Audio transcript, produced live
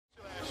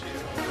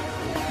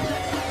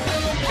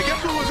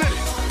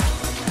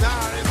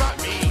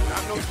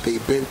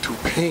they've been through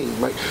pain.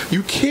 Like,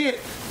 you can't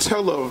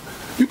tell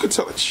you can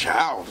tell a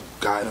child,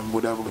 guide them,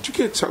 whatever, but you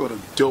can't tell an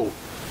adult,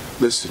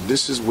 listen,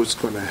 this is what's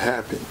going to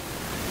happen.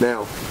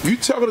 Now, you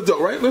tell an adult,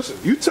 right? Listen,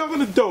 you tell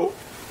an adult,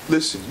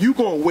 listen, you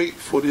going to wait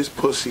for this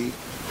pussy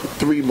for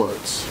 3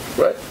 months,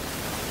 right?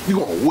 You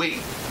going to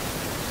wait,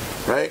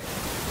 right?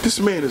 This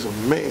man is a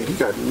man. He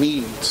got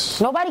needs.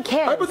 Nobody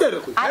cares.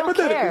 Hypothetically. I don't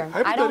care.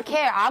 I don't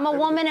care. I'm a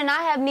woman and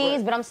I have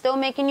needs, but I'm still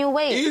making you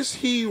wait. Is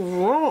he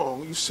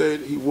wrong? You said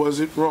he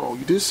wasn't wrong.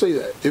 You did say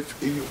that.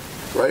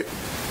 Right?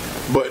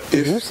 But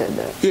if you said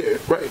that. Yeah,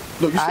 right.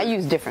 No, you said I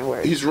use different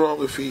words. He's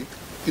wrong if he,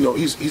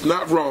 he's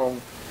not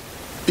wrong.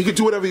 He can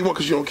do whatever he wants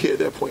because you don't care at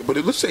that point. But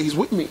let's say he's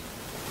with me,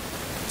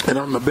 and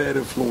I'm a bad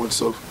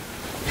influence of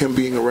him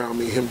being around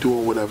me, him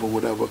doing whatever.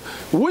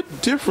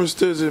 What difference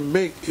does it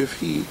make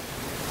if he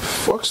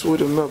fucks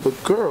with another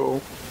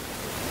girl?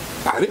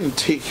 I didn't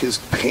take his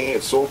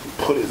pants off and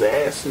put his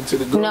ass into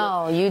the girl.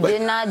 No, you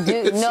did not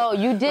do. No,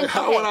 you didn't. Like,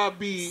 how would I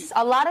be?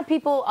 A lot of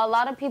people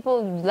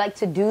like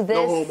to do this.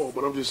 No homo,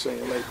 but I'm just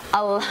saying, like.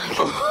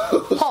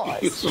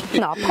 Pause.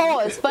 No,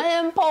 pause for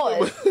him.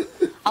 Pause.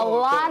 A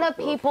lot of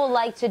people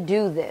like to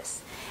do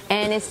this,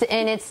 and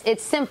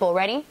it's simple.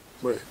 Ready?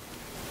 Right.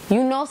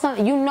 You know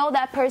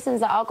that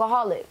person's an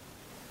alcoholic,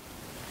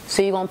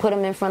 so you're gonna put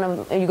him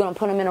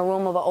in a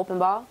room of an open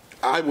bar.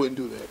 I wouldn't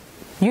do that.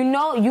 You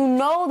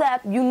know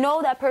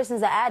that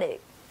person's an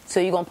addict, so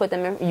you're gonna put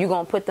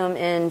them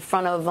in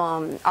front of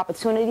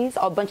opportunities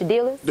or a bunch of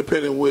dealers.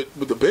 Depending what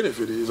the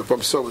benefit is. If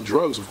I'm selling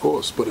drugs, of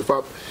course. But if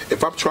I'm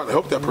trying to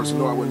help that person,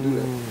 no, I wouldn't do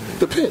that.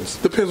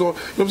 Depends on, you know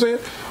what I'm saying?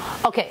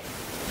 Okay.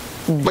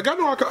 Like, I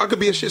know I could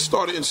be a shit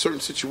starter in certain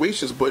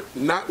situations, but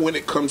not when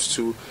it comes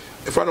to,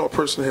 if I know a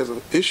person has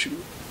an issue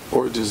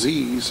or a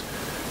disease.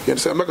 You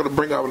understand? I'm not gonna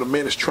bring out a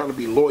man that's trying to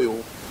be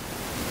loyal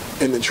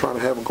and then trying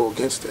to have him go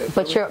against that.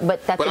 But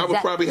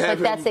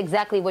that's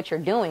exactly what you're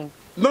doing.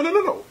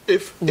 No.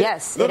 It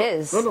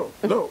is.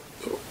 No.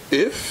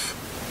 If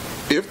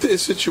the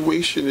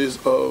situation is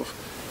of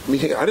me,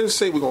 I didn't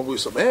say we're gonna get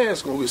some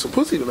ass, gonna get some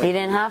pussy tonight. You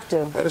didn't have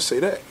to. I didn't say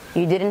that.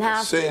 You didn't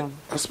have to.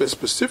 I said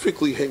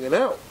specifically hanging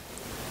out.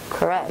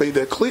 Correct. Made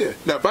that clear.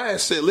 Now, if I had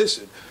said,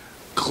 listen,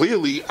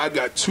 clearly I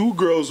got 2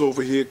 girls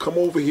over here. Come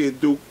over here,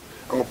 Duke.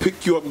 I'm gonna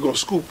pick you up. I'm gonna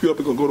scoop you up.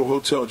 We're gonna go to a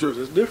hotel in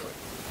Jersey. It's different.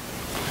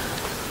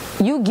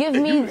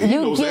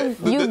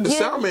 The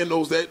sound man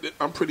knows that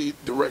I'm pretty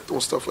direct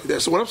on stuff like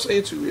that. So what I'm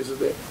saying to you is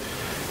that,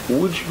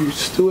 would you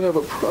still have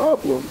a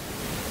problem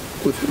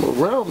with him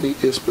around me?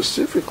 Is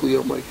specifically,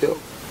 I'm like, yo,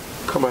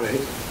 come out of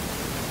here.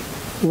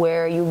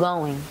 Where are you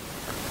going?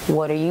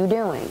 What are you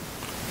doing?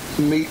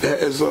 Me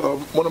as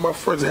one of my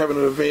friends having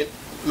an event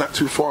not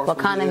too far. What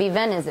kind of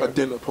event is it? A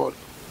dinner party.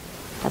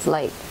 That's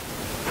late.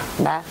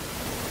 Bye.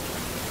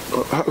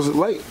 How's it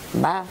late?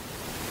 Bye.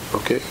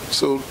 Okay,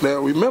 so now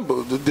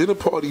remember, the dinner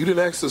party, you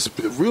didn't ask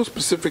a real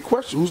specific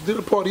question. Whose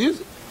dinner party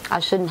is it? I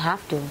shouldn't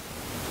have to.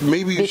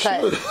 Maybe you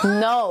should.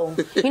 No.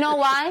 You know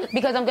why?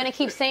 Because I'm going to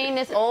keep saying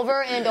this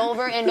over and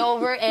over and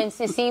over, and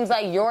it seems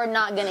like you're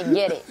not going to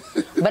get it.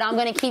 But I'm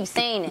going to keep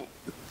saying it.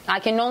 I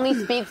can only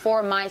speak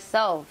for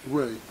myself.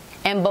 Right.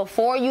 And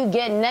before you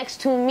get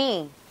next to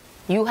me,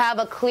 you have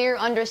a clear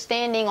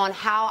understanding on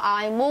how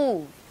I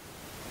move.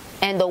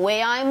 And the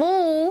way I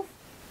move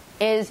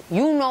is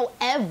you know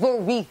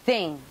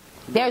everything.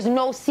 There's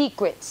no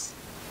secrets.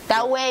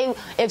 That way,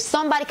 if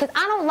somebody, because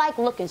I don't like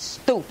looking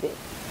stupid.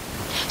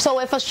 So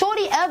if a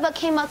shorty ever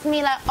came up to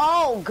me like,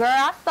 oh, girl,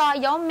 I saw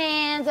your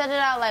man,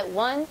 da-da-da, like,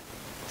 1,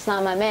 it's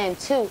not my man.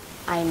 2,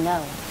 I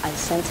know. I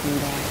sent him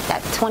there.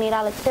 That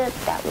 $20 tip,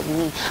 that was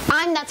me.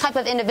 I'm that type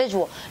of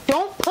individual.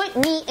 Don't put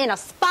me in a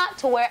spot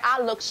to where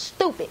I look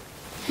stupid.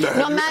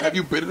 Now, have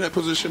you been in that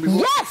position before?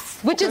 Yes,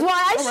 which is why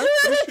I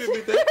stress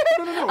it.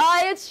 No.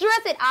 I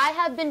stress it. I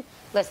have been,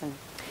 listen,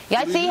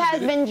 Yahtzee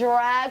has been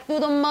dragged through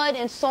the mud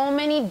in so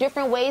many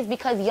different ways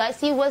because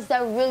Yahtzee was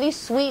that really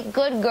sweet,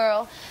 good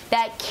girl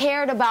that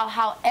cared about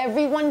how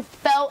everyone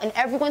felt and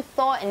everyone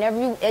thought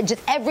and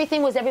just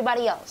everything was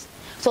everybody else.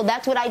 So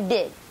that's what I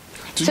did.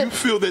 Do you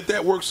feel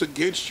that works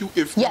against you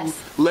if you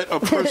let a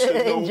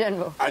person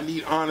know, I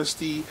need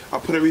honesty, I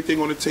put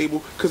everything on the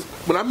table? Because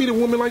when I meet a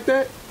woman like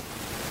that,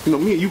 you know,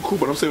 me and you cool,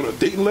 but I'm saying on a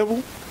dating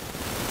level,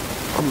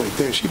 I'm like,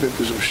 damn, she been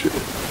through some shit.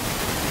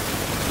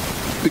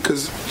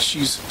 Because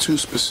she's too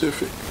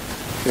specific.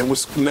 And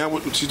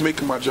she's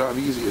making my job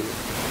easier.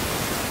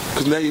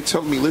 Because now you're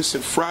telling me,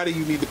 listen, Friday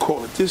you need to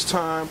call at this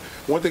time.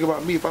 One thing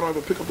about me, if I don't ever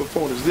pick up the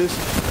phone, is this.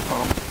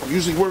 I'm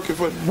usually working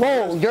for...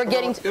 Whoa, you're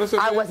getting...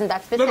 I wasn't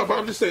that specific. No, but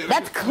I'm just saying.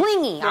 That's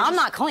clingy. I'm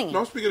not clingy. No,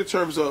 I'm speaking in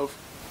terms of,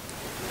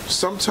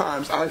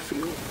 sometimes I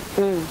feel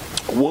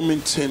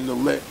women tend to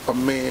let a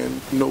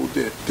man know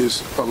that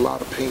there's a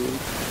lot of pain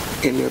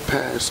in their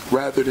past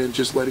rather than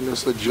just letting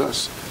us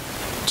adjust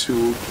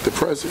to the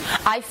present.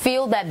 I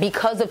feel that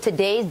because of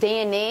today's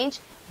day and age,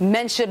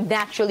 men should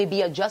naturally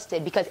be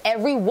adjusted because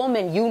every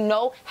woman you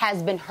know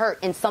has been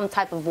hurt in some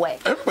type of way.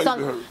 Everybody's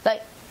been hurt.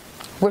 Like,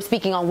 we're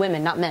speaking on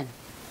women, not men.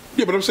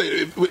 Yeah, but I'm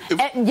saying...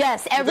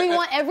 Yes,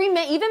 everyone, every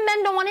man, even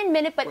men don't want to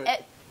admit it, but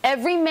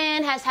Every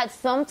man has had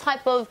some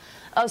type of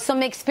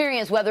some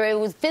experience, whether it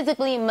was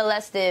physically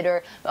molested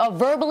or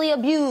verbally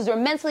abused or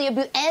mentally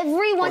abused.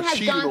 Everyone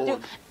has gone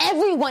through.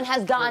 Everyone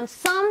has gone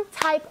some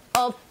type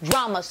of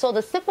drama. So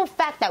the simple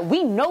fact that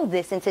we know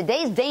this in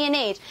today's day and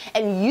age,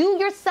 and you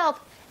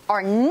yourself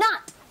are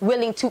not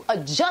willing to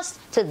adjust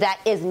to that,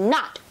 is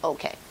not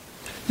okay.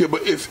 Yeah,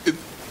 but if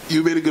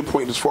you made a good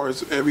point as far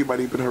as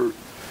everybody been hurt.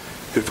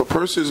 If a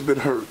person's been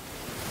hurt,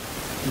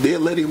 they're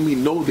letting me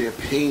know their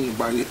pain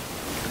by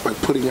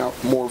putting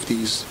out more of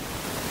these.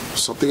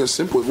 Something as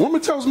simple. If a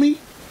woman tells me,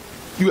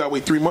 you gotta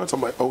wait 3 months,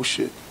 I'm like, oh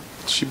shit,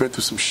 she been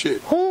through some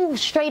shit. Who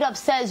straight up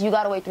says you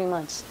gotta wait 3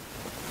 months?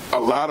 A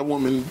lot of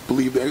women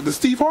believe that. The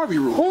Steve Harvey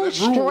rule. Who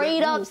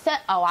straight up said,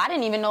 oh, I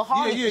didn't even know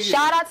Harvey. Yeah.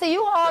 Shout out to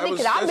you, Harvey,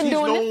 because I've been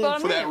doing this for a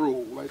minute. That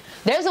rule. Like,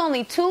 there's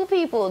only 2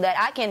 people that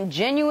I can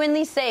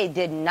genuinely say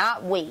did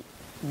not wait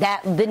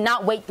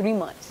 3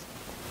 months.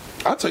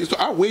 I'll tell you, so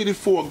I waited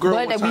for a girl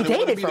one time we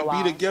dated that wanted me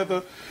to be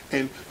together,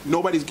 and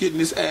nobody's getting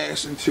this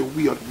ass until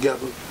we are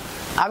together.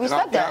 I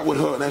respect that. I got with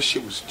her, and that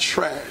shit was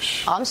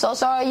trash. I'm so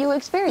sorry you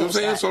experienced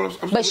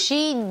that. But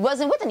she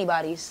wasn't with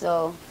anybody,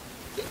 so.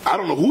 I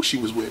don't know who she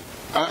was with.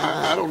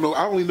 I don't know.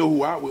 I only know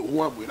who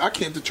I'm with. I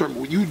can't determine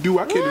what you do.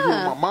 I can't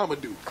determine what my mama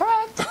do.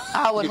 Correct.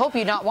 I would hope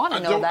you not want to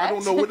know that. I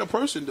don't know what a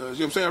person does.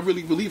 You know what I'm saying? I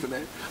really believe in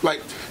that. Like,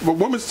 if a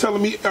woman's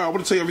telling me, I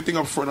want to tell you everything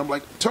up front. I'm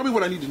like, tell me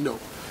what I need to know.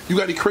 You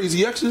got any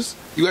crazy exes?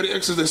 You got any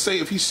exes that say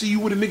if he see you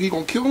with a nigga, he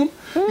gonna kill him?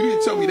 You need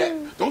to tell me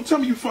that. Don't tell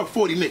me you fuck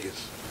 40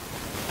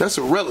 niggas. That's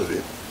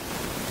irrelevant.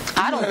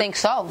 I don't think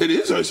so. It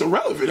is. It's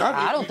irrelevant.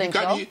 I don't think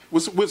so.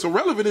 What's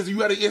irrelevant is you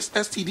got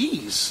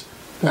STDs.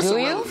 That's do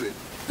irrelevant.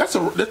 You?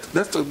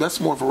 That's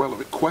more of a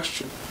relevant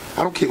question.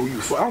 I don't care who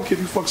you fuck. I don't care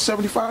if you fuck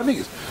 75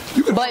 niggas.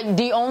 But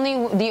the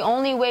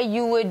only way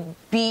you would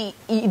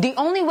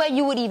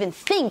even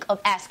think of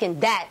asking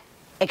that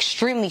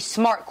extremely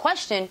smart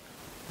question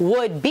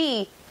would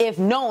be if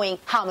knowing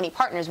how many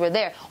partners were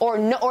there,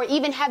 or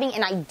even having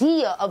an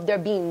idea of there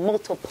being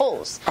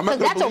multiples. Because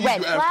that's a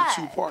red flag.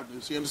 After 2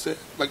 partners, you understand?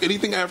 Like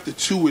anything after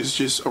 2 is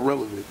just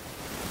irrelevant.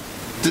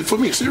 For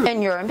me, seriously.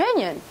 In your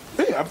opinion.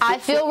 Yeah, I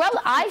feel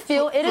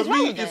it is relevant. For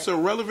me, it's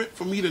irrelevant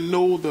for me to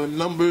know the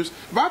numbers.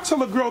 If I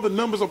tell a girl the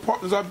numbers of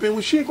partners I've been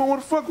with, she ain't gonna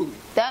want to fuck with me.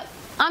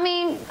 I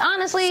mean,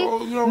 honestly,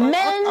 so,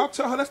 men. I'll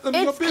tell her that's none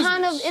of your business. I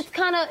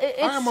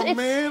am a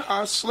man.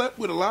 I slept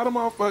with a lot of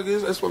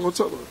motherfuckers. That's what I'm gonna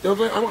tell her. You know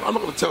what I'm saying? I'm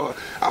not gonna tell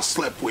her I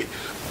slept with,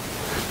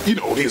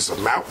 these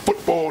amount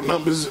football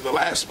numbers in the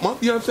last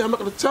month. You know what I'm saying? I'm not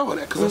gonna tell her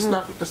that because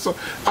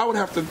I would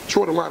have to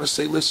draw the line and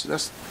say, listen,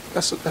 that's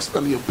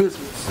none of your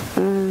business.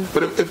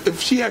 But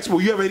if she asks,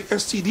 well, you have any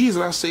STDs,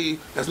 and I say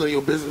that's none of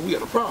your business, we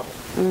got a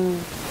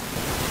problem.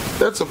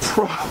 That's a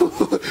problem.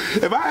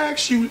 If I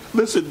ask you,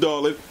 listen,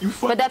 darling,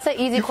 but that's an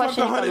easy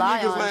question to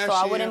lie on, so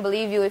I wouldn't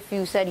believe you if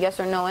you said yes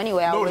or no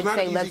anyway. I would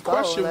say let's go.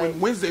 Question. When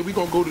Wednesday we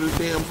gonna go to the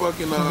damn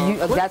fucking.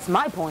 That's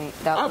my point.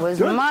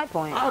 My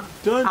point.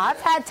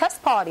 I've had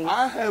test parties.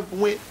 I have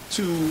went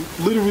to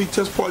literally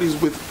test parties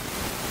with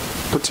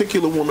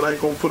particular women. I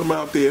ain't gonna put them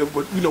out there,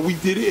 but we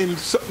did it, and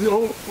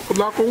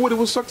knock on wood, it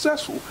was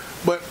successful.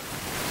 But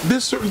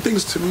there's certain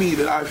things to me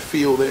that I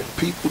feel that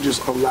people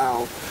just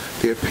allow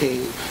their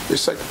pain.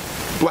 It's like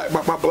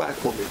my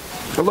black woman.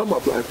 I love my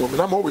black woman.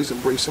 I'm always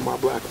embracing my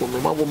black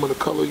woman. My woman of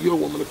color, your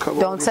woman of color.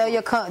 Don't tell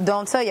your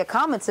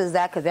commenters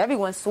that, because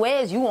everyone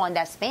swears you on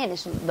that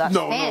Spanish. You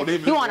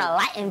on a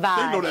Latin vibe.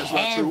 They know that's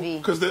not true.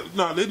 Because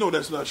they know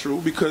that's not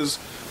true because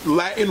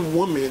Latin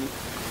women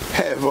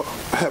have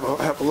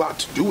a lot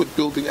to do with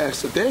building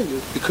Actor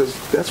Daniels because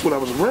that's what I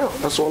was around.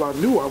 That's all I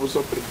knew. I was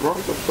up in the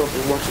Bronx. I was up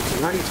in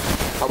Washington Heights.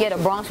 The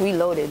Bronx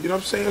reloaded. You know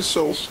what I'm saying?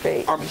 So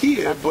straight. I'm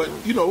here, but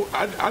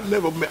I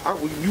never met.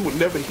 You would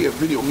never hear a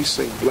video of me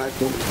saying black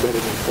woman's better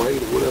than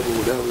white or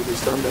whatever.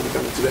 This time, never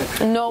got into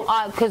that. No,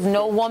 because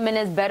no woman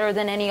is better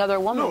than any other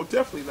woman. No,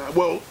 definitely not.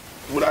 Well,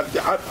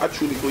 I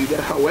truly believe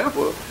that.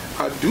 However,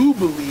 I do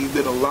believe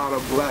that a lot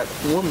of black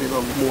women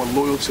are more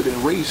loyal to their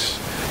race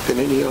than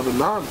any other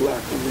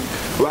non-black women.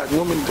 Black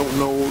women don't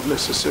know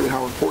necessarily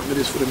how important it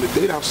is for them to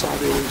date outside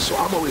their race. So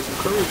I'm always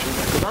encouraging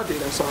that because I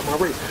date outside my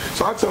race.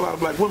 So I tell a lot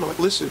of black women, like,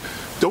 listen,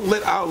 don't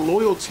let our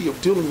loyalty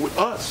of dealing with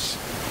us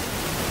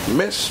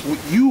mess with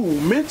you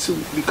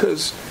mentally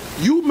because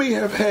you may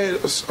have had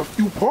a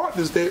few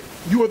partners that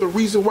you are the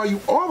reason why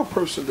you are the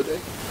person today.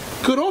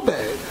 Good or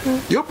bad.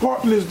 Your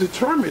partners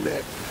determine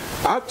that.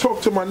 I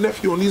talked to my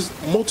nephew on these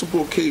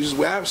multiple occasions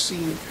where I've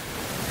seen,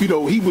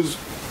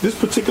 this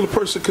particular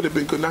person could have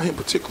been good, not him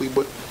particularly,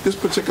 but this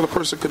particular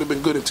person could have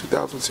been good in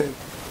 2010.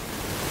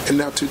 And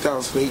now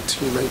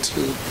 2018,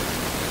 19,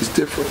 he's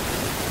different.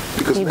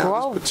 Because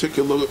now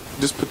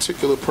this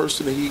particular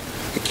person that he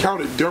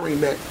encountered during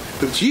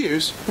those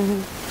years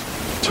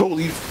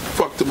totally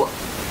fucked him up.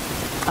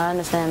 I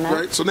understand that.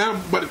 Right? So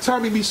now by the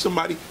time he meets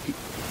somebody,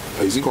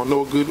 is he gonna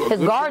know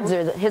his guard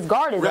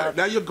is up.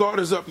 Now your guard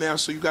is up now,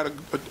 so you got a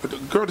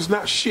girl that's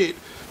not shit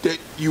that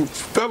you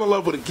fell in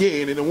love with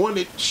again, and the one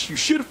that you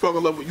should have fell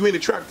in love with, you ain't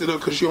attracted to her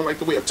because you don't like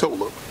the way I told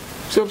her.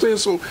 See what I'm saying?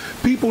 So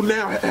people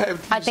now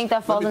have I think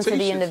that falls into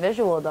the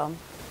individual, though.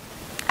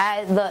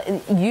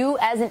 You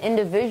as an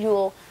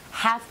individual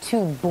have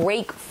to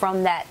break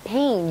from that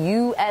pain.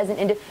 You as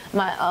an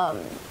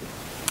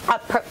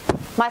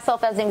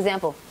myself as an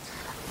example,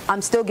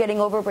 I'm still getting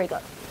over a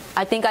breakup.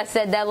 I think I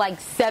said that like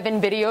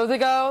 7 videos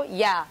ago.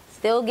 Yeah,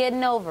 still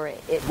getting over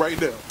it. Right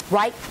now.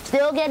 Right,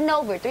 still getting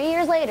over it. 3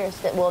 years later,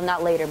 well,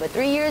 not later, but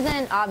 3 years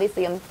in,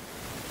 obviously I'm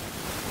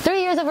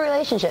 3 years of a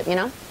relationship, you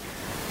know?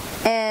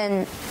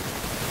 And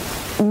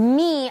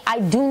me, I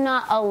do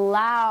not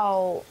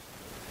allow,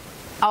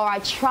 or I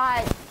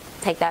try,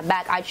 take that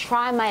back, I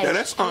try my extreme.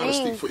 That's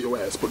honesty for your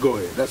ass, but go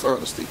ahead. That's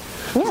honesty.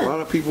 Yeah. A lot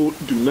of people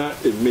do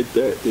not admit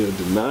that. They're in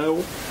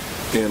denial.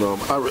 And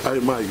I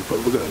admire you, but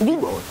look at that.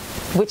 Keep going.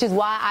 Which is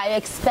why I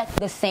expect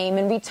the same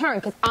in return,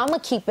 because I'm going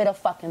to keep it a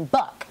fucking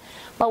buck.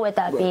 But with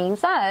that being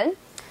said,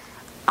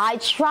 I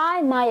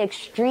try my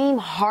extreme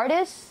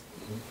hardest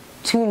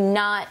to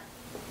not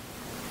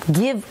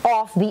give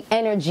off the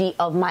energy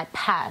of my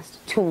past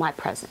to my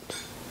present.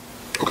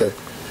 Okay.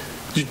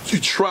 You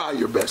try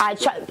your best. I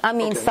try. I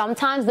mean,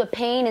 sometimes the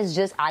pain is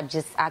just, I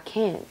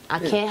can't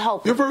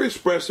help it. You're very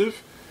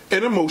expressive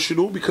and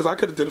emotional, because I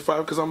could identify,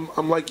 because I'm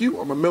like you.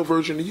 I'm a male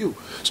version of you.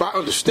 So I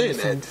understand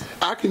that.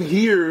 I can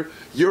hear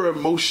your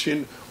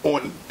emotion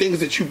on things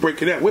that you break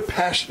it down. We're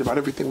passionate about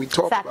everything we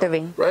talk about.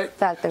 Right?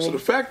 Factory. So the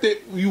fact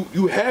that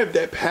you have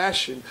that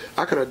passion,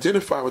 I can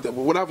identify with that.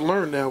 But what I've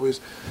learned now is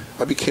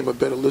I became a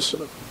better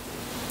listener.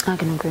 I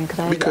can agree,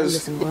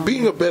 because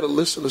being a better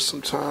listener,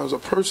 sometimes a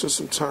person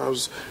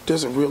sometimes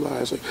doesn't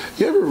realize. Like,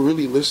 you ever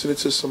really listening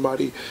to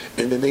somebody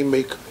and then they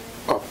make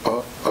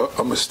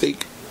a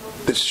mistake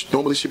that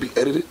normally should be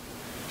edited?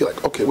 You're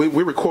like, okay,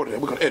 we're recording that.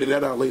 We're gonna edit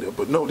that out later.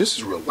 But no, this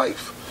is real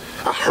life.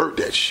 I heard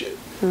that shit.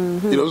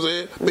 Mm-hmm. You know what I'm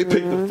saying? They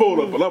picked the phone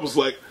up, and I was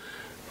like,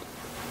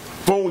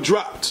 phone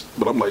dropped.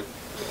 But I'm like,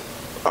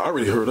 I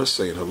already heard us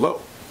saying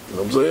hello. You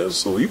know what I'm saying?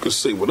 So you can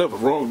say whatever,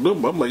 wrong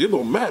number. I'm like, it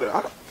don't matter.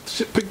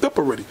 Shit picked up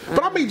already.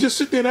 But I may just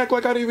sit there and act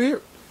like I didn't even hear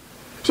it.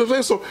 So I'm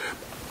saying, so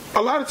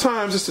a lot of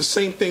times it's the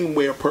same thing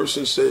where a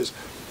person says,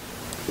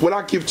 what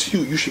I give to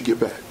you, you should give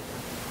back.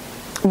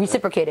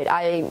 Reciprocated.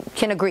 I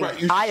can agree.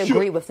 Right, I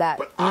agree with that.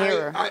 But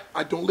I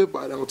don't live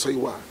by that. I'll tell you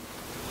why.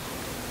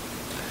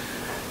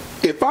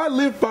 If I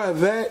live by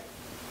that,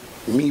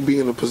 me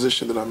being in a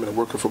position that I'm in,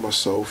 working for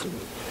myself,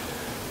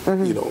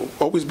 and you know,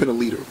 always been a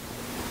leader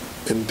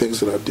in things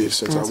that I did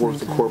since I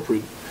worked in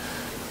corporate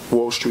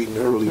Wall Street in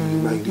the early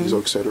 90s,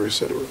 et cetera, et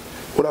cetera.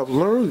 What I've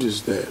learned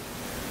is that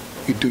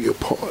you do your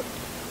part.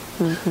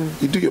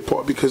 You do your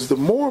part, because the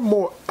more and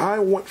more I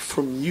want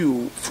from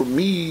you, for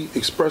me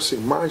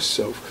expressing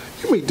myself,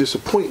 you may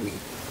disappoint me.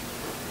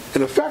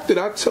 And the fact that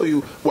I tell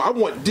you, well, I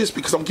want this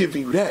because I'm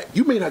giving you that,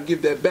 you may not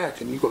give that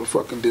back, and you're going to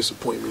fucking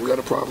disappoint me. We got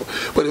a problem.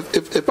 But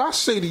if I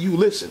say to you,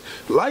 listen,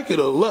 like it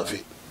or love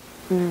it,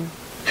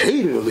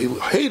 hate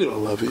it or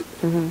love it,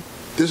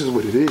 this is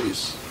what it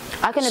is.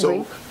 I can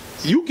agree.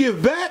 So you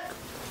give back,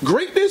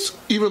 greatness,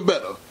 even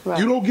better. Right.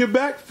 You don't give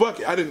back, fuck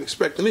it. I didn't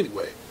expect it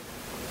anyway.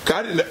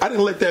 I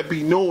didn't let that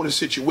be known in a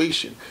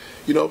situation.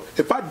 You know,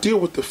 if I deal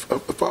with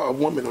a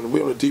woman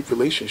we're on a deep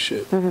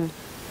relationship,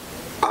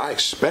 I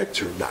expect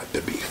her not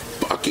to be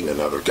fucking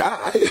another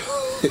guy.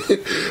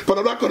 But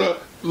I'm not going to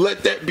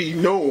let that be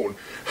known.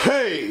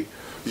 Hey,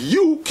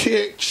 you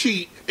can't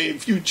cheat. And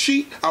if you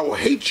cheat, I will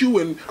hate you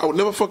and I will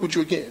never fuck with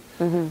you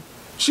again.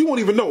 She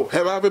won't even know.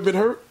 Have I ever been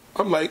hurt?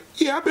 I'm like,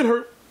 yeah, I've been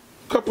hurt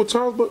a couple of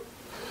times, but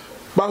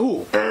by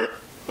who?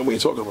 And we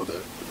ain't talking about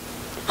that.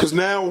 Because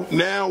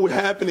now what's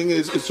happening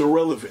is it's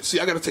irrelevant. See,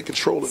 I got to take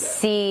control of that.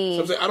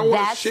 See, so I don't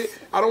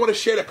want to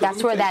share that.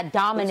 That's where that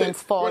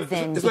dominance falls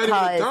in. It's not even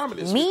a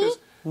dominance.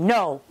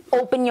 No.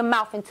 Open your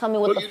mouth and tell me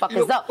what the fuck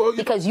is up.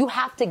 Because you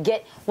have to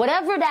get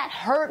whatever that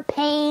hurt,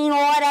 pain,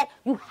 all that,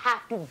 you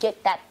have to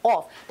get that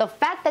off. The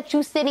fact that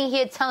you sitting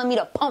here telling me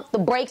to pump the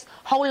brakes,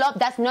 hold up,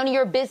 that's none of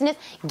your business.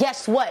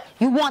 Guess what?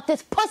 You want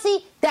this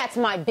pussy? That's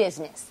my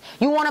business.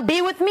 You want to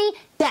be with me?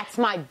 That's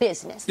my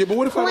business. Yeah, but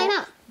what if Plain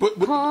up.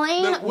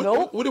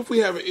 What if we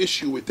have an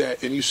issue with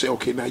that and you say,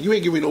 okay, now you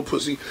ain't giving me no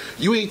pussy.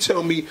 You ain't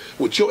tell me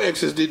what your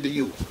exes did to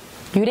you.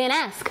 You didn't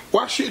ask.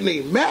 Why shouldn't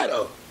they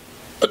matter?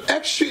 An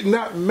ex should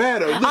not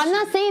matter. Listen, I'm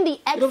not saying the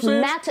ex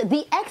matter.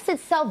 The ex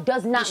itself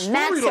does not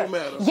matter. Don't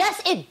matter. Yes,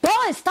 it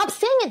does. Stop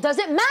saying it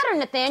doesn't matter,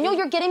 Nathaniel.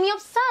 You're getting me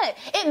upset.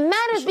 It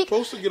matters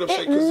because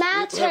it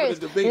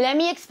matters. Let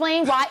me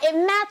explain why it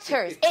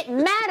matters. It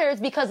matters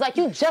because, like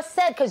you just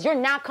said, because you're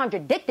not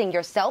contradicting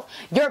yourself,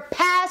 your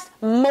past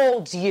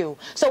molds you.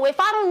 So if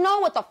I don't know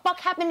what the fuck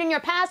happened in your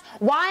past,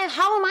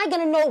 how am I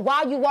going to know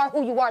why you are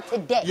who you are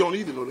today? You don't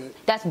need to know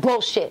that. That's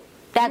bullshit.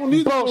 That's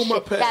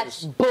bullshit.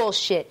 That's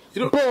bullshit.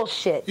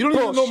 Bullshit. You don't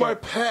need to know my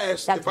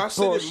past. If I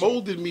said it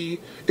molded me,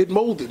 it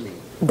molded me.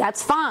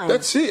 That's fine.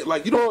 That's it.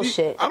 Like, you don't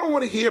bullshit. I don't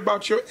want to hear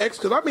about your ex,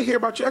 because I may hear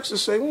about your ex and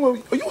say, well,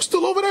 are you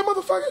still over that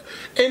motherfucker?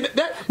 And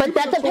but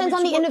that depends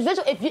on the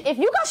individual. If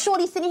you got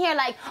shorty sitting here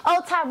like,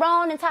 oh,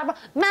 Tyrone.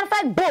 Matter of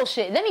fact,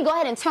 bullshit. Let me go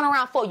ahead and turn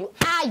around for you.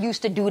 I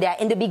used to do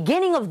that in the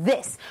beginning of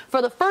this.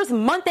 For the first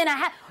month and a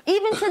half,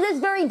 even to this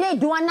very day,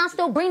 do I not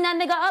still bring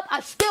that nigga up?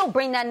 I still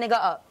bring that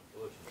nigga up.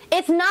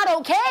 It's not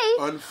okay.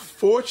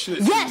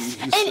 Unfortunately, yes.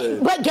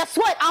 But guess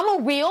what? I'm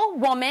a real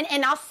woman,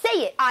 and I'll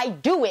say it. I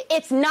do it.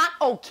 It's not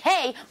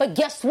okay, but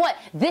guess what?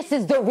 This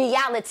is the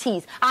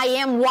realities. I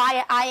am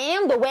why I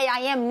am the way I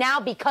am now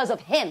because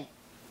of him.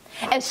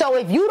 And so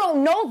if you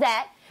don't know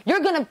that, you're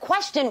going to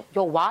question,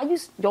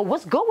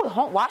 what's good with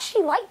her? Why she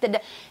like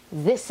that?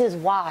 This is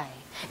why.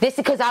 This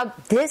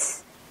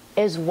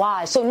is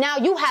why. So now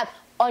you have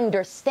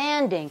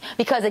understanding.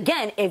 Because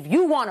again, if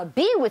you want to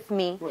be with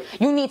me,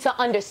 you need to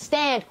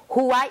understand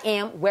who I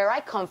am, where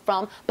I come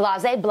from,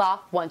 blase blah,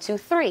 1, 2,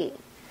 3.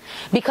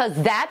 Because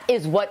that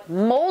is what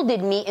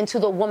molded me into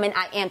the woman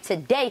I am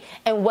today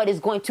and what is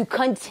going to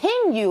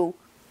continue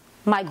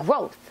my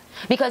growth.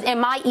 Because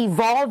am I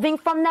evolving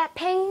from that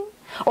pain?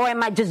 Or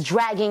am I just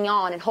dragging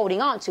on and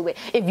holding on to it?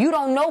 If you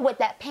don't know what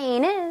that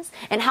pain is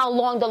and how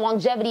long the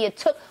longevity it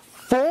took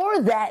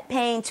for that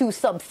pain to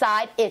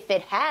subside, if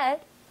it had,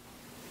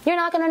 you're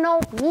not going to know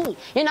me.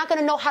 You're not going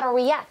to know how to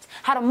react,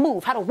 how to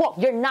move, how to walk.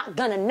 You're not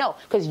going to know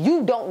because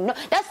you don't know.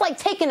 That's like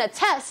taking a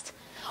test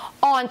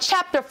on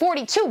chapter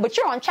 42, but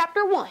you're on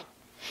chapter 1.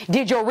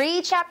 Did you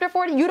read chapter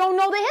 40? You don't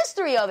know the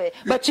history of it,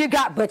 but you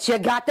got the test.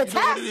 You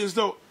know what it is,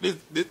 though?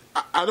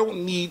 I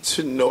don't need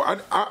to know.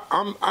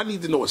 I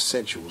need to know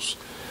essentials.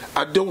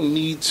 I don't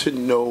need to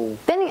know.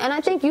 And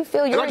I think you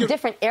feel you're in a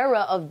different era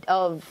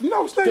of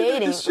no, it's not,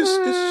 dating. It's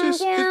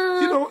just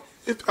yeah. you know.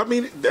 I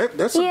mean,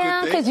 that's a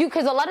good thing.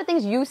 Because a lot of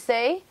things you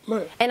say,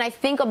 right. And I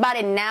think about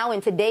it now in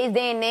today's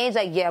day and age,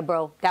 like, yeah,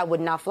 bro, that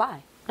would not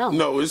fly. No,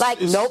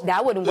 nope,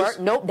 that wouldn't work.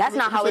 Nope, that's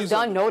not how it's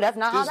done. No, that's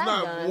not how that's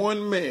done. There's not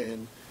one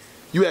man.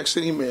 You ask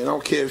any man, I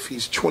don't care if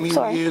he's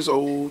 20 years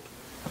old,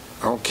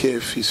 I don't care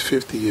if he's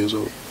 50 years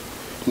old.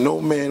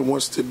 No man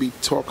wants to be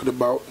talking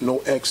about no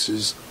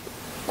exes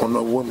on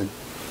no woman.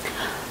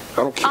 I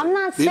don't care. I'm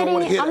not saying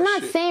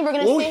we're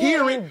going to sit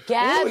here and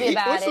gab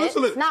about it.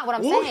 It's not what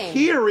I'm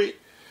saying.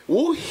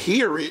 We'll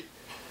hear it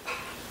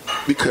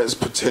because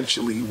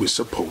potentially we're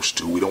supposed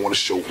to. We don't want to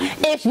show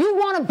weakness. If you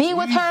want to be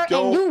with her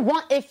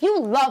if you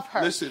love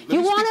her,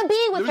 you want to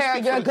be with her,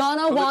 you're going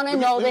to want to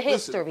know the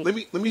history.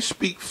 Let me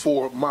speak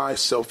for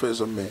myself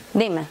as a man.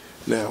 Dime.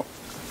 Now,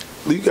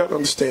 you got to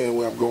understand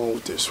where I'm going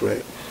with this,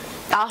 right?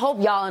 I hope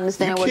y'all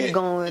understand where you're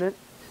going with it.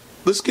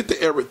 Let's get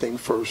the everything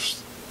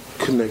first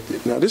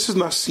connected. Now, this is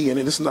not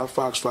CNN. This is not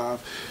Fox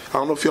 5. I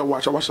don't know if y'all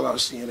watch. I watch a lot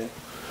of CNN.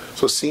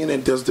 So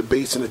CNN does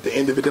debates, and at the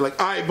end of it, they're like,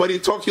 all right, buddy,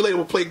 talk to you later.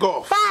 We'll play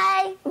golf.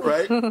 Bye.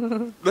 Right?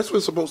 That's what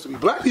it's supposed to be.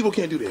 Black people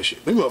can't do that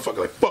shit. They motherfucker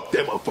like, fuck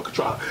that motherfucker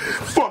try.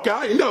 Fuck,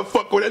 I ain't never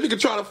fuck with that nigga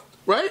trying to,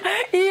 right?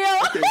 Yeah.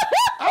 Okay.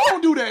 I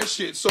don't do that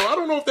shit. So I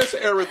don't know if that's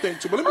an era thing,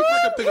 too. But let me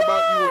break a thing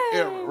about you and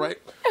era, right?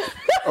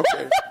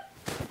 Okay.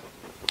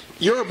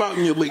 You're about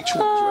in your late 20s,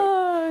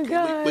 right?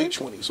 God. Late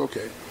 20s,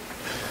 okay.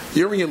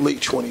 You're in your late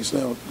 20s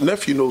now.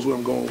 Nephew knows where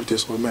I'm going with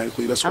this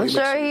automatically. That's why I'm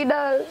sure he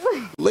does.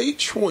 Late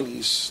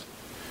 20s.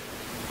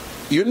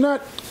 You're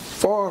not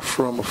far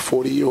from a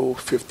 40-year-old,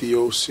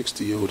 50-year-old,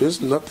 60-year-old.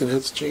 There's nothing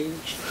that's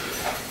changed.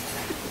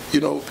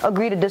 You know.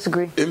 Agree to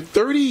disagree.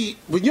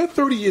 When you're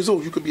 30 years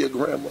old, you could be a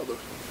grandmother.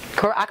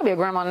 I could be a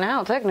grandma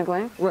now,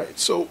 technically. Right.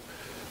 So,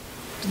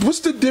 what's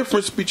the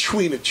difference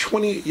between a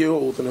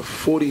 28-year-old and a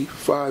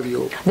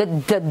 45-year-old?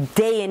 The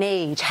day and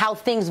age, how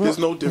things move. There's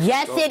no difference.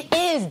 Yes, it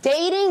is.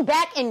 Dating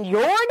back in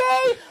your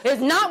day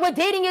is not what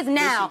dating is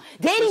now.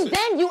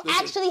 You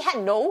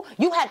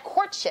had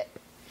courtship.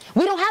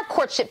 We don't have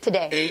courtship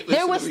today.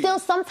 There was still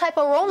some type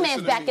of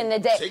romance back in the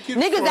day.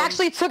 Niggas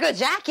actually took a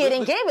jacket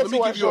and gave it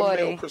to a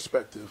shorty. Let me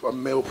give you a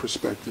male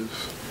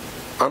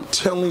perspective. I'm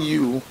telling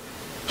you,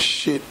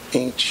 shit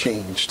ain't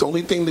changed. The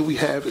only thing that we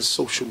have is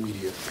social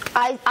media.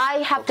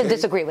 I have to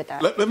disagree with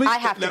that. I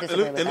have to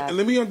disagree with that.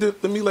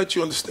 Let me let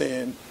you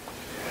understand.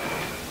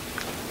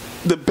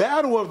 The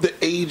battle of the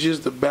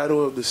ages, the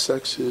battle of the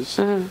sexes,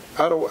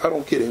 I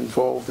don't get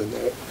involved in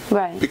that.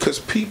 Right. Because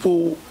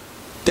people...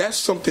 That's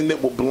something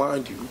that will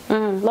blind you.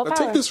 Now,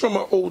 take this from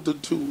an older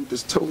dude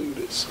that's telling you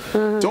this.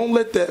 Don't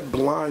let that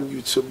blind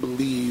you to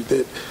believe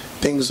that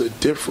things are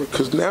different.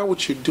 Because now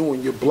what you're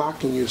doing, you're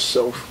blocking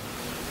yourself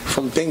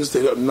from things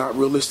that are not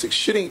realistic.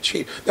 Shit ain't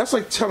changed. That's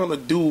like telling a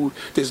dude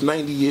that's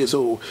 90 years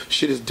old,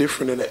 shit is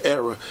different in the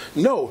era.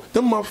 No,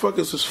 them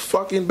motherfuckers was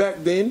fucking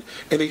back then,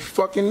 and they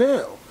fucking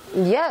now.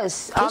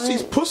 Yes.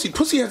 Pussy's pussy.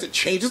 Pussy hasn't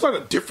changed. It's not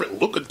a different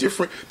look, a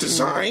different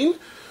design.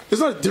 It's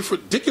not a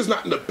different... Dick is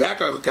not in the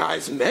back of a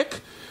guy's neck.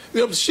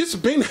 You know, shit's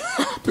been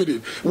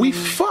happening. We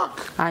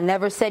fuck. I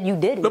never said you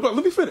didn't. No, but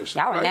let me finish.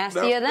 Y'all were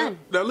nastier then.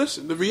 Now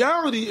listen, the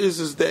reality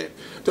is that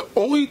the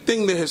only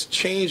thing that has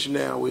changed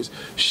now is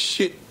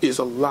shit is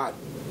a lot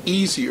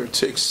easier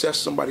to access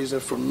somebody's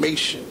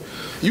information.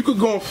 You could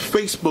go on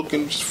Facebook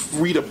and just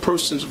read a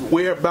person's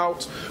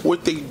whereabouts,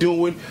 what they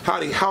doing, how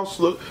their house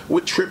look,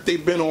 what trip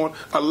they've been on,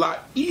 a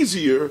lot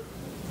easier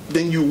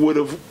than you would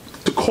have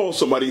to call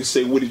somebody and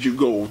say, where did you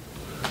go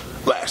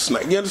last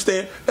night? You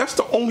understand?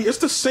 It's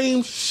the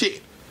same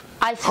shit.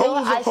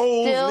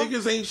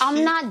 niggas ain't shit.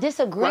 I'm not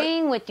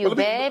disagreeing with you,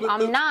 babe.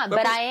 I'm not.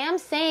 But I am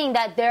saying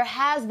that there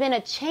has been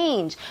a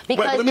change.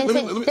 Because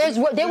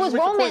there was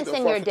romance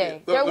in your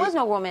day. There was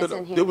no romance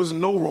in here. There was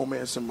no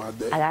romance in my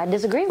day. I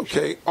disagree with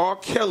you. Okay, R.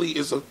 Kelly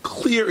is a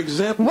clear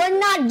example. We're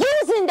not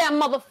using that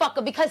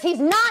motherfucker because he's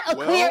not a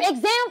clear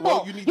example.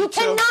 Well, you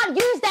cannot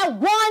use that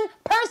one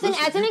person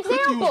as an example. You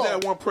could use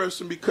that one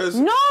person because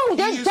no,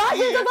 there's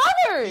dozens of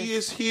others. He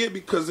is here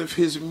because of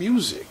his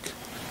music.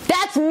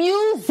 That's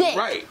music.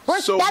 Right.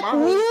 That's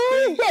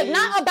music,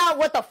 not about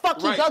what the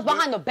fuck he does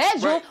behind the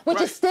bedroom,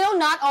 which is still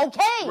not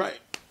okay.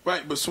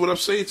 Right. But so what I'm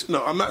saying,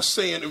 no, I'm not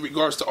saying in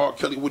regards to R.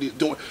 Kelly what he's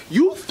doing.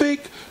 You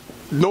think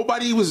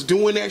nobody was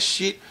doing that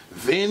shit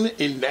then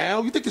and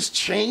now? You think it's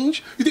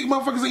changed? You think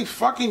motherfuckers ain't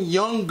fucking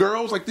young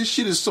girls? Like, this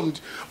shit is some...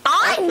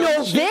 I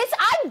know this.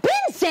 I've been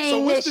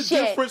saying this shit. So what's the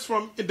difference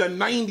from the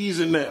 90s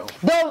and now?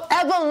 The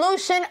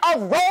evolution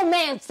of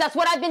romance. That's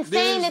what I've been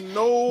saying. There's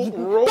no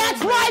romance.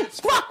 That's my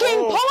fucking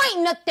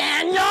point,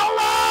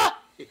 Nathaniel.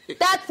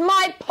 That's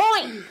my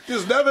point.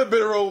 There's never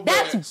been romance.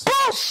 That's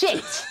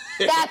bullshit.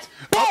 That's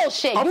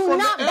bullshit. I'm from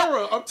the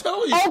era, I'm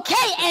telling you.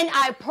 Okay, and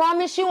I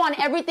promise you on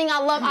everything I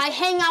love, I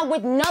hang out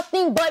with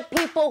nothing but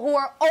people who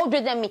are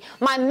older than me.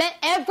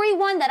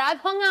 Everyone that I've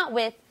hung out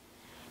with,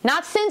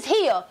 not since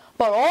here,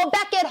 but all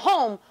back at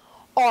home,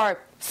 are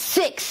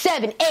 6,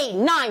 7, 8,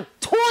 9,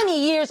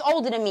 20 years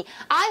older than me.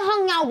 I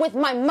hung out with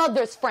my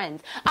mother's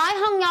friends. I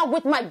hung out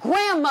with my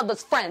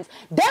grandmother's friends.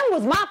 Them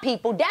was my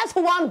people. That's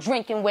who I'm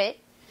drinking with.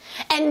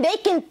 And they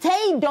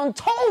done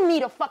told me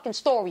the fucking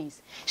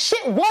stories.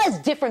 Shit was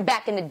different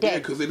back in the day. Yeah,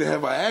 because they didn't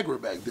have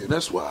Viagra back then.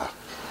 That's why.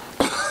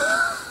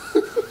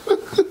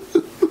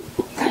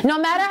 No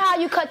matter how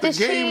you cut this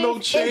cheese,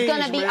 it's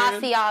going to be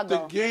man. Asiago.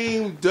 The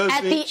game doesn't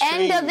At the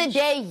end of the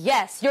day,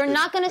 yes. You're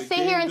not going to sit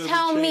here and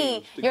tell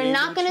me,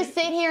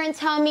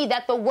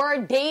 that the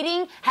word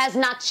dating has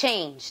not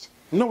changed.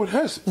 No, it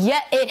hasn't. Yeah,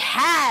 it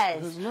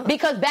has.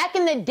 Because back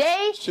in the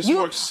day,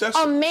 more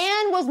accessible. A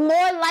man was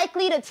more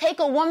likely to take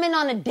a woman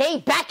on a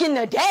date back in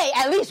the day,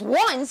 at least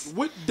once.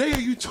 What day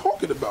are you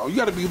talking about? You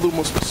got to be a little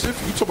more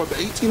specific. You talk about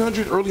the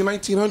 1800s, early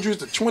 1900s,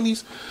 the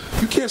 20s.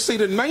 You can't say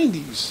the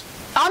 90s.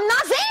 I'm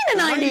not saying the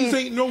 90s. 90s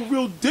ain't no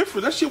real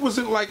different. That shit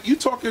wasn't like, you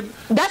talking...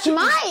 That's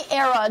my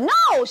era.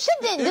 No, shit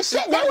didn't. The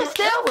shit, they was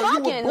still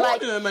fucking. You were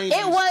born in the 90s.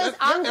 It was...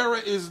 Your era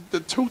is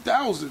the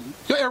 2000.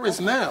 Your era is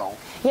now.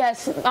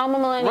 Yes, I'm a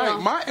millennial. Right,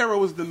 my era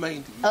was the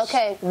 90s.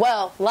 Okay,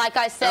 well, like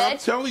I said... And I'm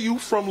telling you,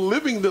 from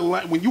living the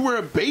life, when you were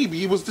a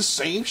baby, it was the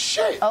same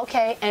shit.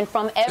 Okay, and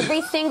from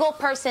every single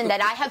person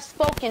that I have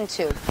spoken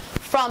to,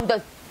 from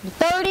the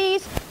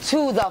 30s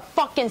to the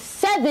fucking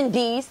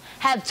 70s,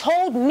 have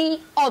told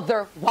me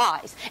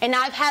otherwise. And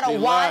I've had They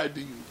lied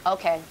to you.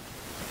 Okay,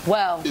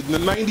 well... The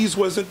 90s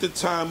wasn't the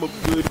time of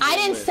good I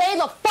didn't say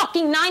the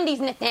fucking 90s,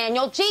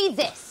 Nathaniel.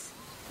 Jesus!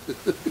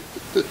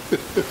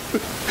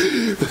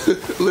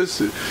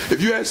 Listen,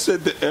 if you had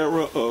said the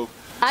era of...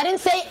 I didn't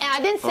say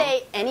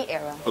any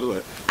era.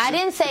 I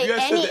didn't say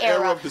any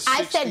era.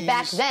 I said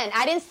back then.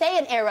 I didn't say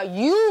an era.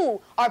 You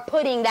are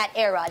putting that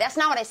era. That's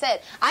not what I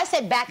said. I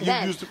said back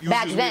then.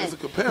 Back then. As a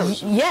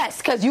comparison. Yes,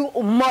 because you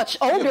much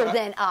older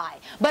than I.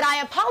 But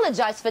I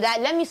apologize for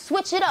that. Let me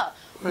switch it up.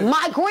 Right.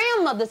 My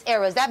grandmother's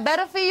era. Is that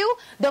better for you?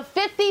 The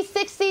 50s,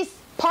 60s,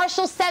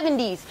 partial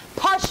 70s,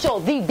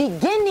 the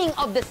beginning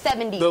of the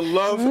 70s. The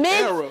love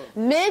era.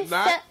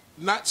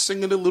 Not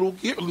singing the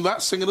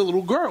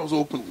little girls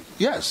openly.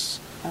 Yes.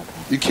 Okay.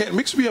 You can't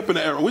mix me up in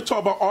the era. We're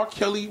talking about R.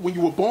 Kelly when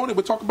you were born, and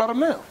we're talking about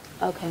him now.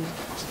 Okay.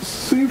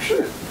 Same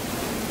shit.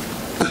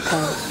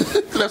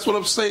 Okay. That's what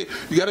I'm saying.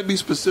 You got to be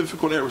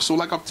specific on era. So,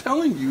 like I'm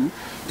telling you,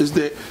 is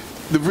that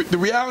the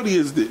reality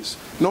is this: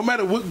 no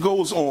matter what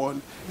goes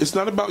on, it's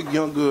not about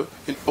younger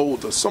and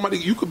older.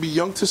 You could be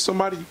young to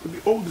somebody, you could be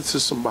older to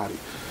somebody.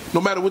 No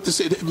matter what to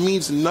say, it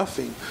means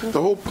nothing.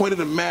 The whole point of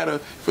the matter,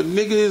 if a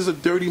nigga is a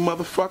dirty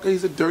motherfucker,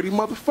 he's a dirty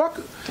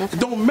motherfucker. Okay. It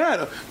don't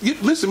matter.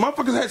 Listen,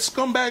 motherfuckers had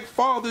scumbag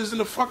fathers in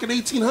the fucking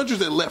 1800s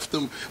that left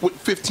them with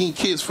 15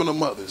 kids from the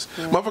mothers.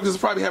 Yeah. Motherfuckers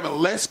probably having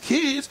less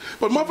kids,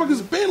 but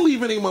motherfuckers been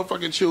leaving their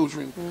motherfucking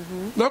children.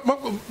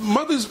 Mm-hmm.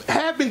 Mothers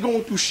have been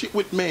going through shit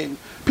with men.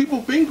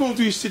 People been going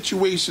through these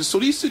situations. So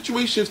these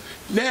situations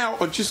now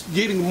are just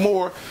getting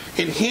more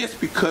enhanced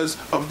because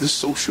of the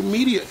social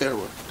media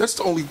era. That's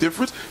the only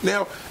difference.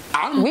 Now,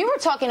 we were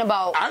talking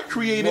about I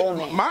created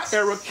romance. My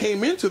era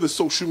came into the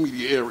social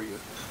media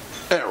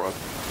era.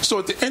 So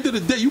at the end of the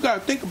day, you got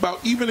to think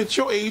about, even at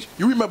your age,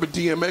 you remember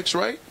DMX,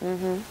 right?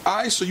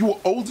 Mm-hmm. So you were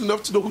old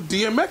enough to know who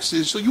DMX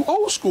is, so you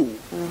old school.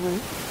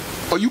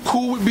 Mm-hmm. Are you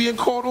cool with being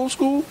called old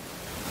school?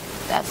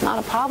 That's not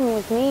a problem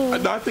with me.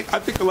 I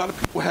think a lot of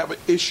people have an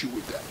issue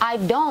with that. I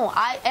don't.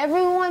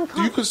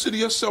 Do you consider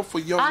yourself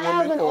a young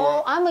woman?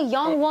 I'm a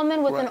young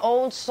woman with an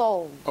old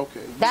soul.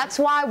 Okay. That's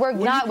why we're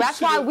not. That's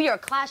why we are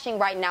clashing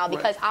right now,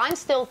 because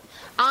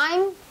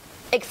I'm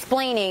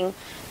explaining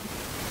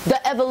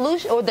the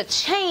evolution or the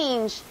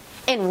change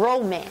in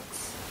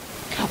romance,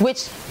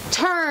 which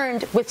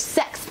turned with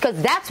sex,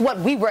 because that's what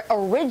we were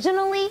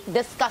originally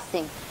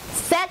discussing: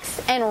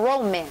 sex and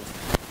romance.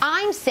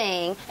 I'm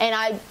saying, and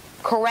I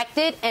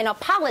corrected and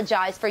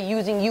apologized for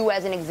using you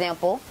as an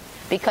example,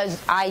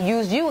 because I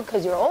used you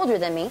because you're older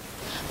than me,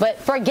 but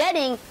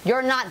forgetting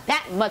you're not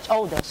that much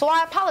older. So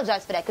I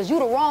apologize for that, because you're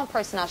the wrong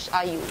person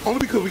I used. Only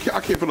because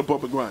I came from the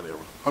bump and grind era.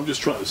 I'm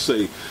just trying to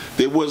say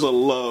there was a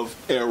love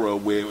era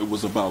where it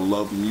was about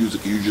love and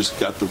music. You just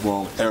got the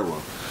wrong era.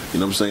 You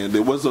know what I'm saying?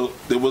 There was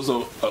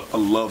a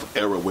love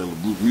era where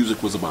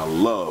music was about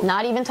love.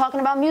 Not even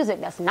talking about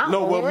music. That's not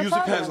what we were music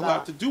talking has about. a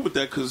lot to do with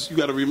that, because you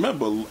got to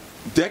remember,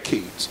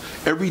 decades.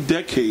 Every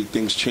decade,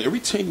 things change. Every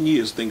 10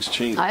 years, things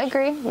change. I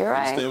agree. You're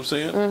right. Understand what I'm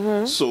saying?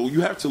 Mm-hmm. So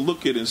you have to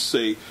look at it and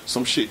say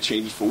some shit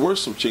changes for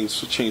worse, some change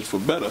for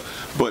better.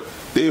 But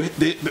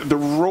the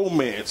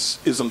romance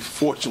is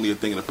unfortunately a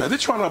thing in the past. They're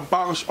trying to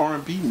abolish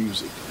R&B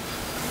music.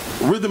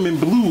 Rhythm and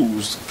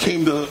blues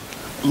came to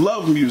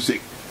love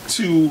music,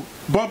 to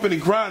bumping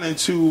and grinding,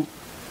 to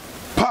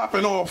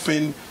popping off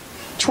and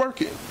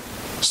twerking.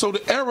 So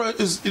the era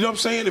is, you know what I'm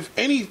saying? If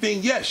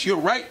anything, yes, you're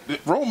right. The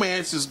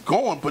romance is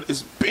gone, but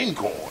it's been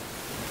gone.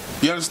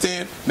 You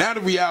understand? Now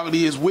the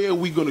reality is, where are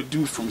we going to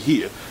do from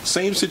here?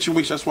 Same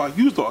situation. That's why I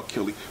used R.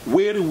 Kelly.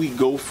 Where do we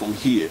go from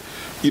here?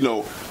 You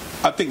know,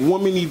 I think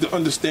women need to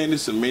understand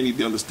this and men need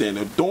to understand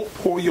that. Don't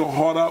pour your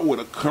heart out with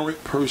a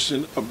current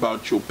person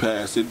about your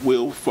past. It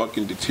will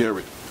fucking deter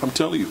it. I'm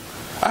telling you.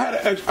 I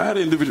had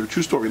an individual,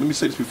 true story. Let me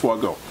say this before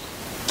I go.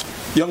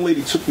 Young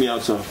lady took me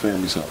out to her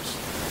family's house.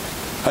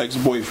 Her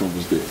ex-boyfriend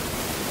was there.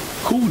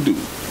 Cool dude.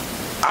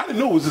 I didn't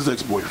know it was his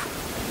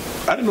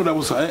ex-boyfriend. I didn't know that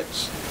was her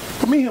ex.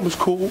 But me and him was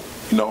cool,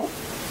 you know.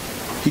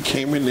 He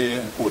came in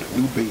there with a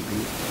new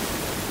baby,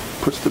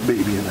 puts the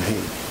baby in her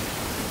hand.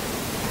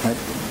 Right?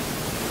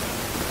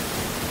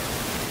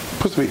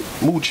 Puts the baby,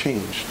 mood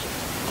changed.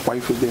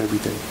 Wife was there,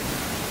 everything.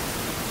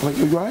 I'm like,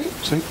 you right?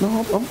 She's like,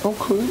 no, I'm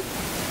good.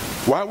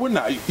 Why wouldn't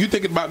I? You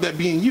thinking about that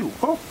being you?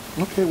 Oh,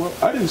 okay, well,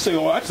 I didn't say,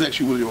 I just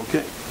actually really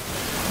okay.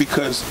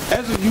 Because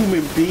as a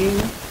human being,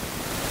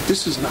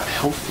 this is not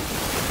healthy.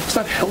 It's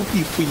not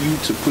healthy for you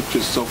to put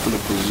yourself in a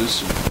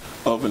position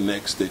of an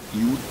ex that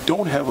you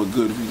don't have a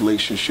good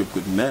relationship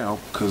with now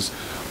because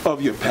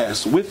of your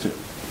past with him,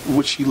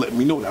 which he let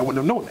me know that. I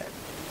wouldn't have known that.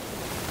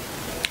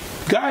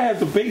 Guy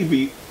has a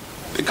baby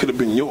that could have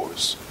been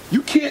yours.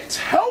 You can't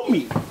tell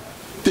me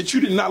that you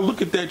did not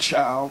look at that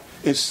child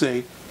and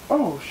say,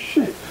 oh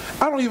shit,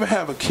 I don't even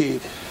have a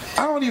kid.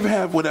 I don't even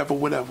have whatever.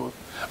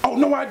 Oh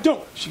no, I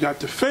don't. She got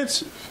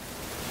defensive.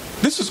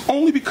 This is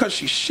only because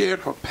she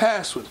shared her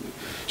past with me.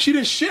 She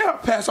didn't share her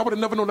past, I would have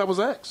never known that was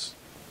ex.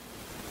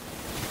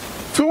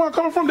 Feel where I'm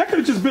coming from? That could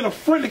have just been a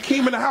friend that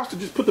came in the house to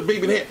just put the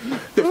baby in the head.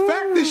 The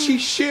fact that she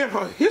shared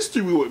her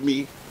history with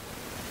me,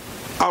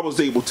 I was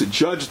able to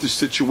judge the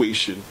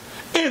situation.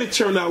 And it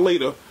turned out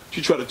later,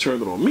 she tried to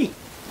turn it on me.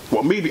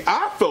 Well, maybe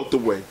I felt the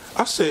way.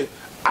 I said,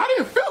 I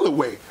didn't feel the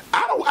way.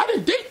 I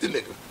didn't date the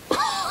nigga.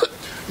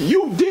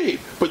 You did,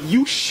 but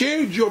you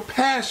shared your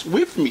past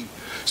with me.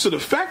 So the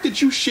fact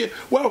that you shared,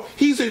 well,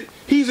 he's a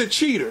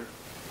cheater.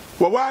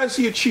 Well, why is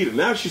he a cheater?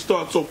 Now she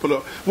starts opening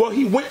up. Well,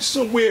 he went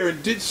somewhere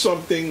and did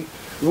something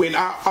when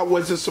I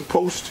wasn't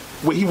supposed to,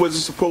 when he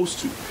wasn't supposed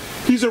to.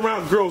 He's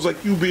around girls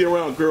like you be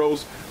around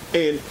girls,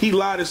 and he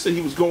lied and said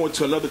he was going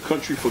to another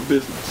country for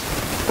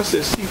business. I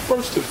said, see,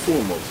 first and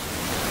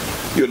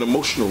foremost, you're an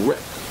emotional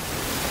wreck.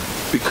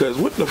 Because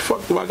what the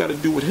fuck do I got to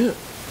do with him?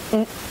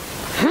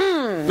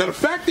 Now the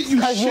fact that you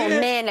because you're a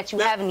man that you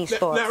having these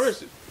thoughts. Now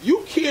listen,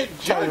 you can't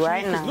judge me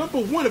right because now. number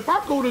one, if I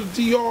go to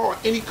DR or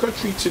any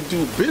country to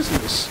do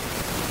business,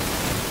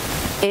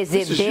 is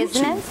it business?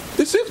 YouTube.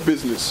 This is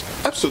business,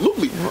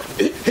 absolutely.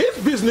 His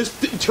business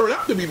didn't turn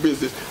out to be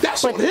business.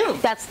 That's on him.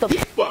 He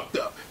fucked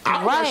up. I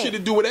don't have shit to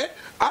do with that.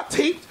 I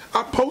taped,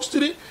 I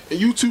posted it, and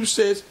YouTube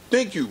says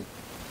thank you.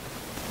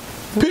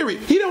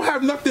 Period. He don't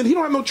have nothing. He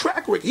don't have no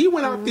track record. He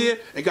went out there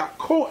and got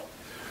caught.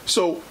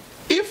 So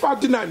if I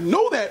did not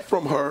know that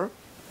from her,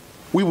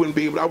 I wouldn't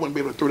be able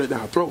to throw that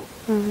down her throat.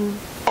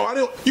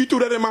 Oh, you threw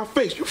that in my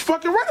face. You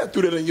fucking right, I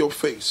threw that in your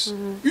face.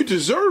 You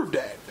deserve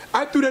that.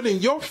 I threw that in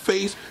your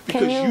face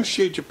because you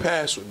shared your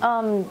past with me.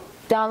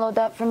 Download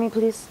that for me,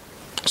 please.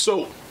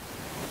 So,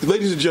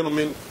 ladies and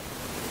gentlemen,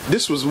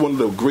 this was one of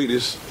the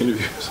greatest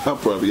interviews I've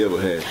probably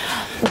ever had.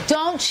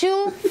 Don't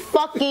you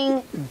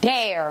fucking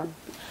dare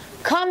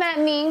come at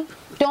me.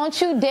 Don't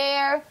you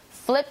dare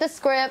flip the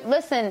script.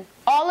 Listen,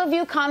 all of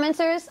you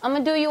commenters, I'm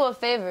going to do you a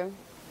favor.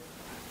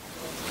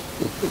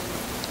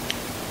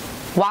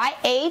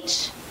 YHEYHAWT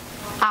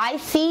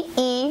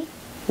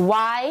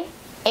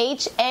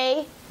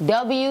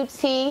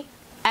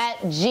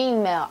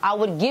 @gmail. I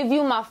would give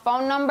you my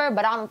phone number,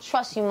 but I don't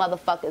trust you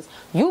motherfuckers.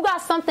 You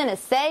got something to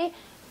say?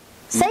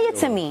 Say it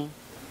to me.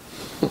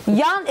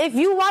 Y'all, if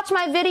you watch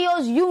my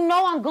videos, you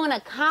know I'm gonna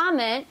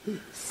comment.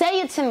 Say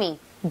it to me.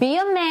 Be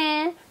a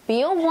man,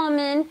 be a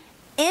woman,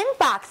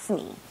 inbox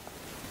me.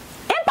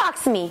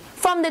 Inbox me.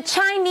 From the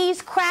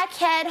Chinese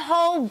crackhead,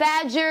 hoe,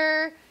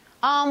 badger,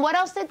 what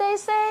else did they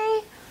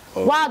say?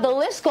 Oh. Wow, the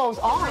list goes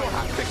on.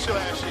 I fixed your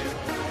last year.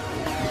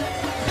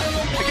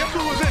 And guess who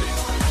was in it?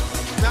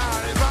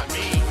 Nah, it's not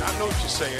me. I know what you're saying.